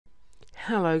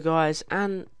Hello guys,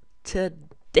 and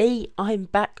today I'm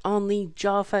back on the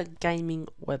Java gaming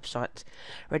website,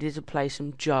 ready to play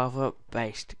some Java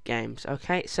based games.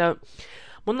 Okay, so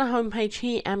I'm on the home page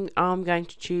here and I'm going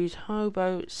to choose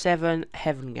Hobo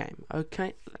Heaven game.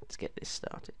 Okay, let's get this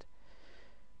started.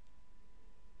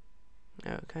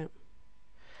 Okay,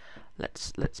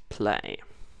 let's play.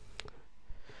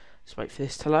 Let's wait for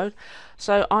this to load.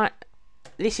 So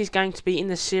this is going to be in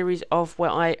the series of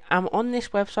where I am on this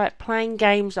website playing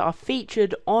games that are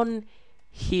featured on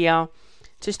here,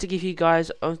 just to give you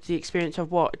guys of the experience of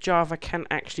what Java can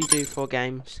actually do for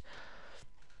games.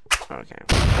 Okay.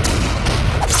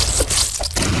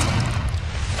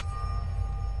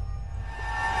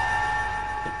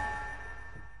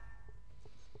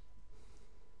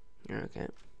 Okay.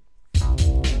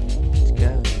 Let's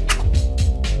go.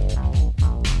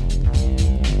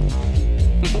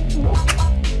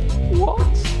 What?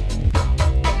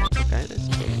 Okay, let's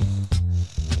go.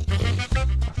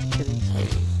 After killing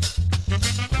Tony,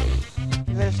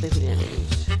 you better sleep with the enemies.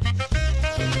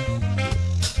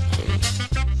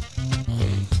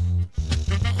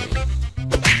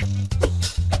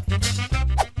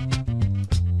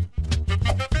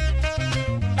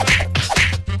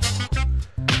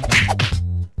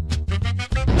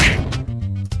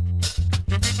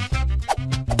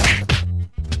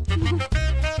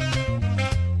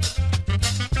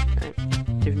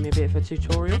 Giving me a bit of a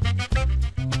tutorial.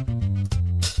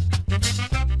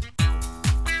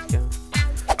 Go.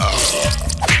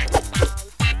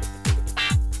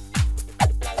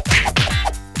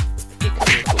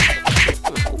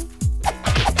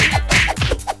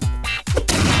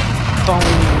 Boom!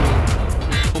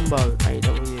 Combo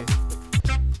AW.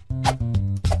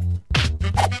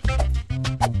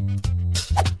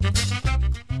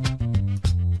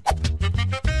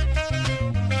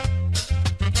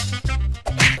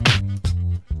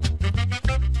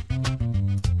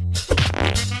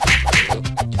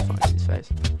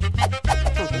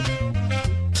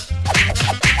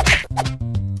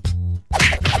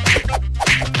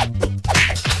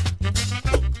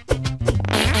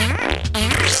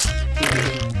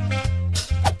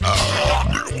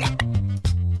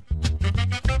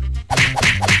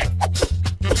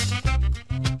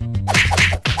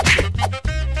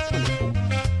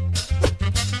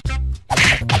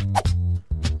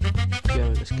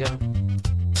 Let's go.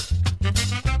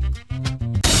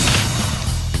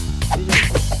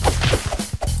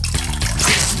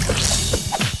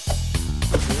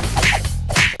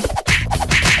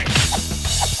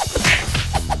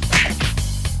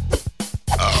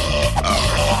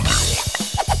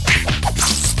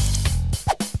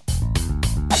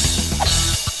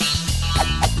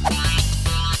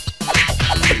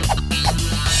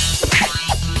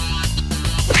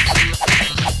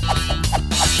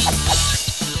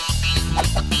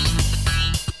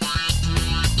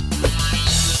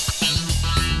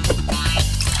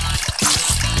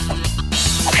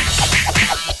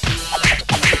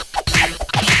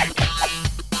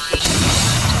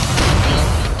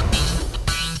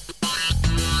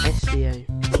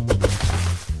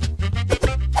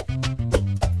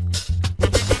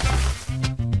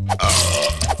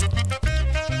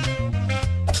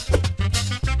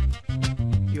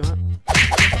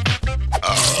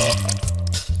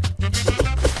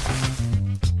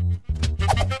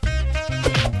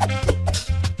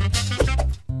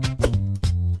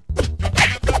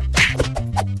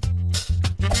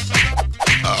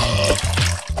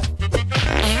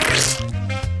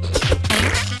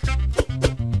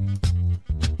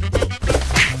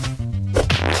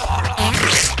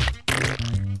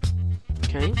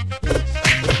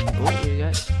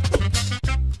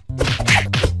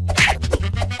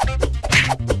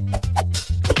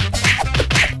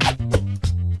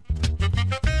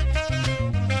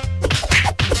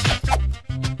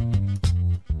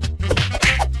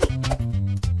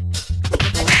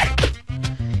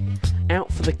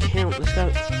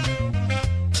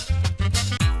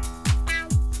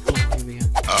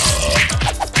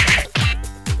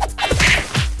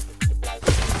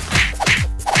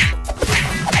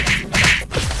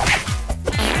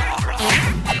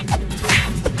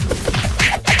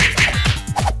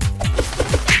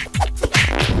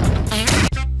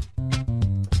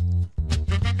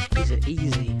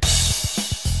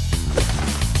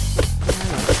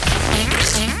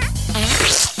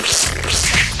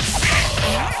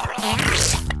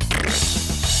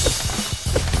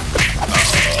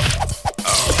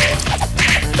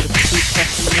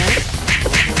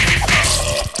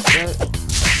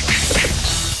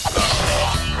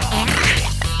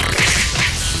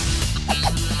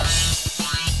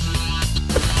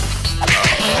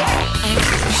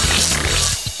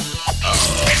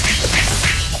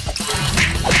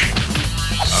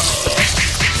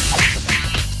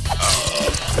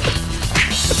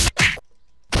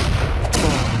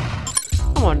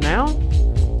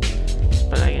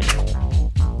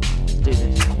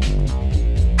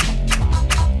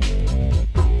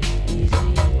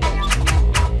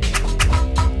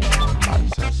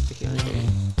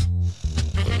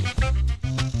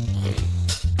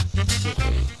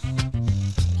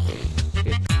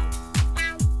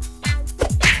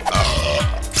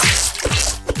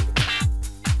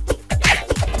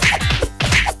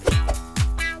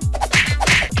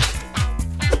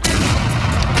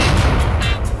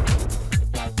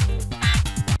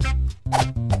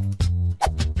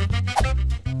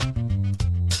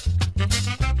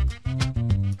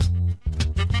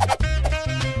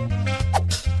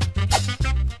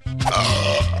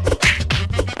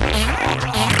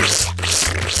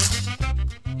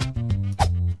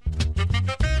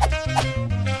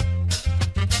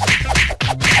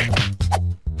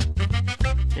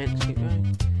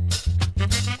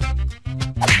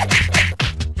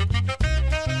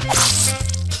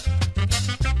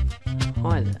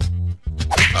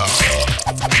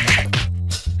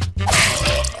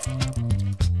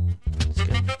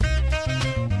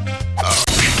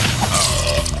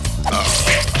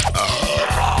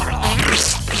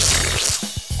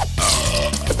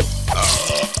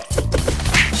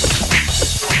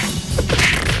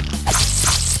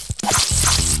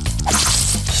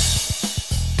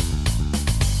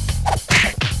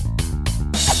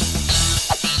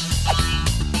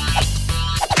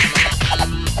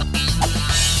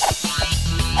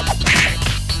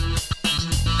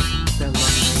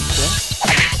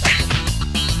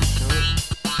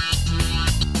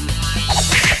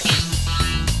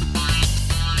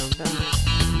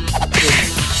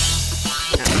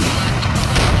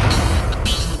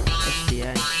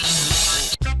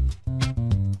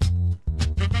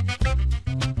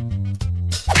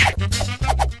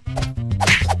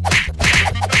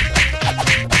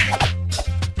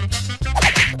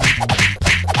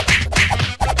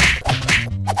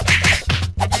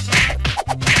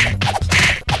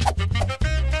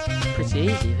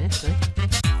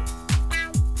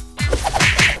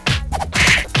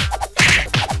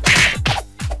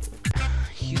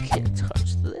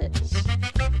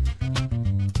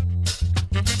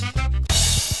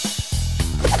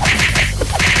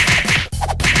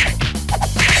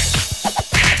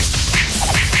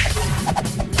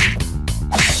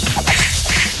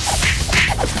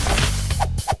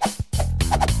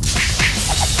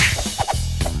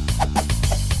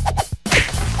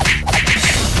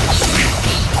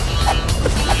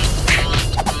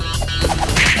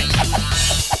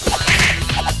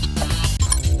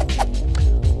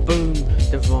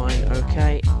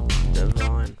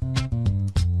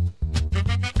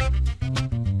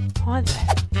 Hi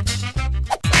there.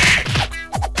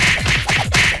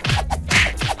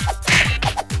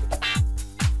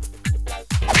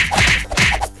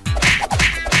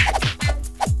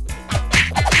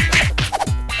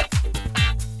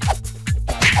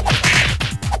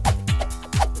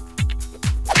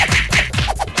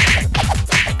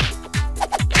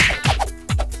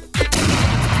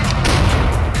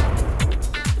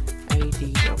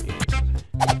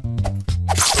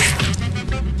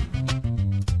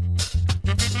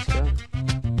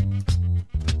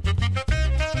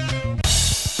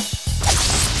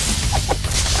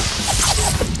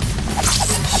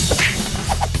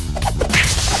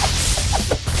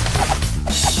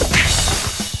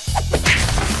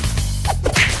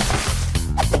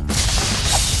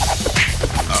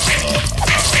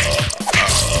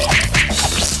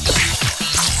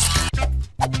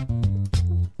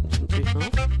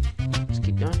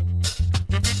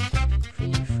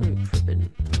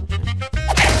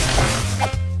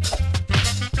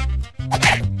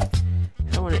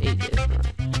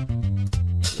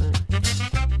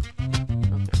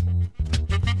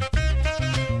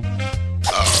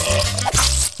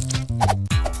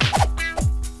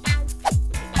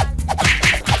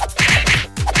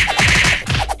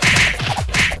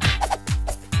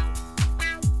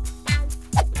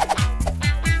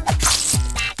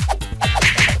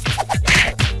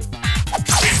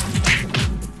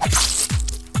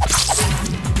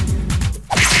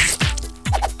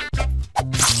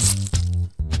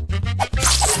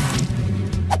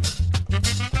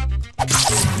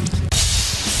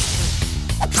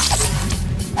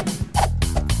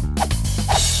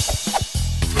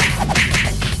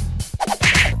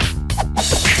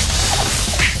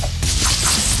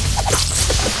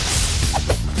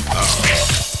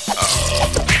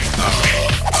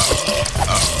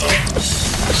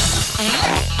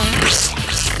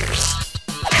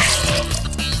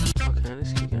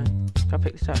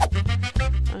 pick this up?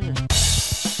 Oh yeah.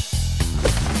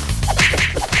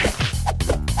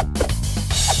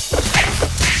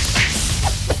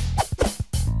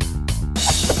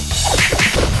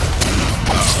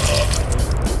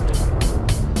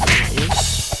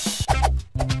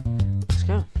 Let's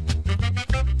go.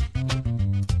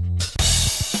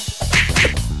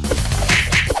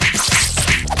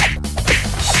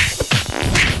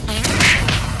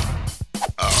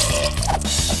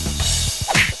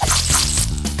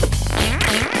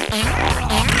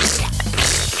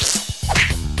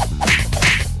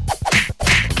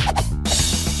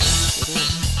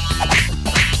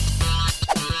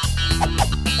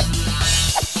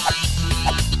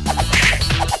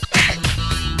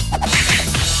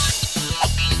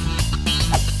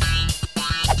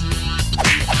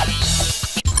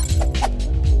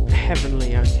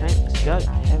 Heavenly, okay, let's go.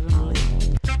 Heavenly.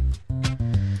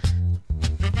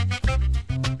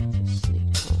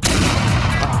 Sneak on.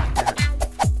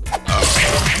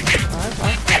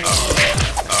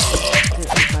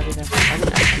 I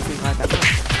didn't actually think I had that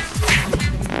much.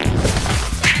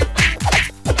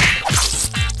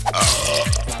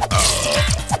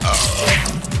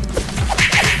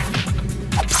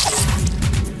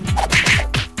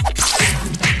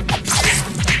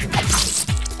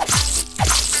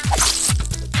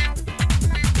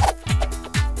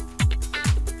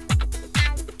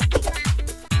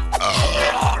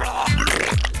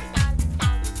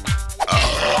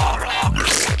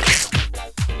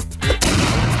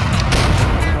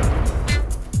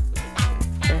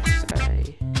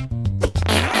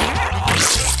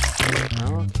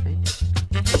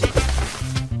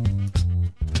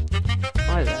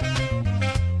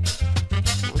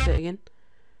 Again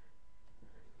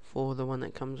for the one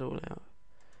that comes all out.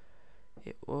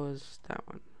 It was that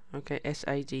one. Okay,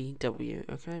 SADW.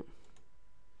 Okay.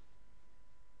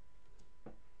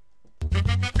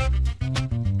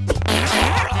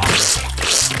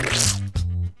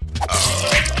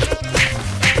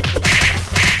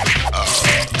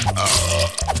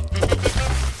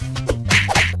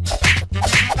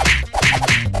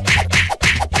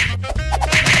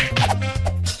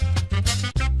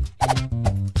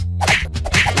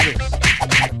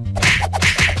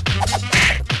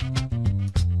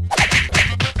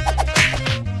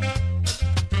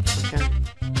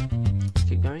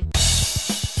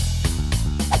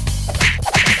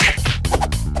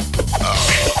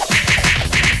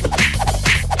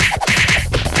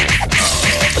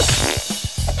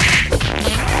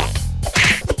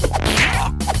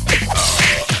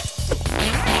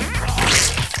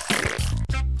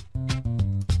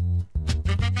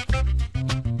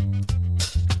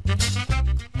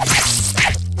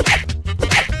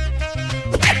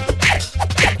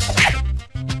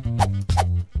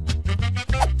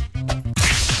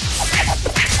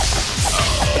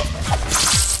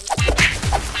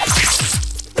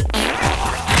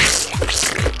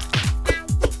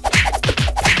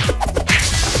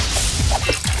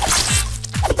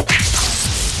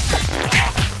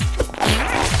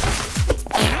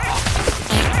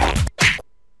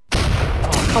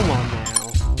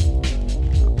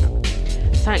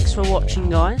 thanks for watching,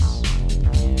 guys.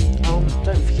 Don't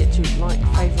forget to like,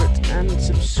 favourite and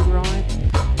subscribe,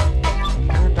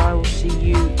 and I will see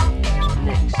you